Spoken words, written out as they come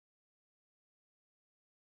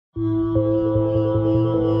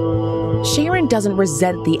Sharen doesn't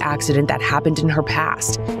resent the accident that happened in her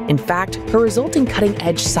past. In fact, her resulting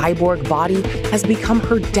cutting-edge cyborg body has become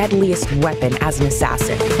her deadliest weapon as an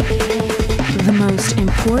assassin. The most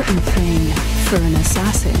important thing for an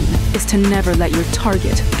assassin is to never let your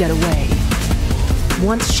target get away.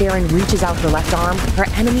 Once Sharen reaches out her left arm, her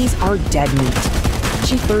enemies are dead meat.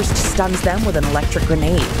 She first stuns them with an electric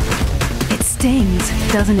grenade. It stings,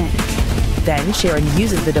 doesn't it? Then Sharen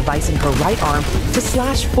uses the device in her right arm to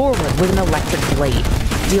slash forward with an electric blade,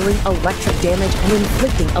 dealing electric damage and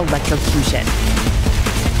inflicting electrocution.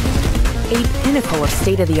 A pinnacle of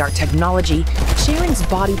state-of-the-art technology, Sharen's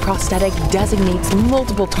body prosthetic designates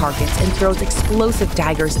multiple targets and throws explosive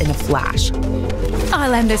daggers in a flash.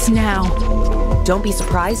 I'll end this now. Don't be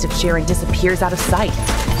surprised if Sharen disappears out of sight.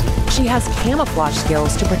 She has camouflage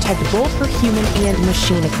skills to protect both her human and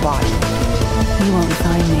machinic body. You won't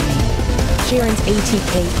find me. Sharen's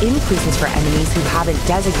ATK increases for enemies who haven't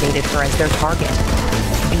designated her as their target.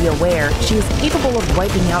 Be aware, she is capable of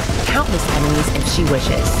wiping out countless enemies if she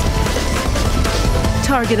wishes.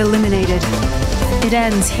 Target eliminated. It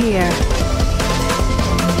ends here.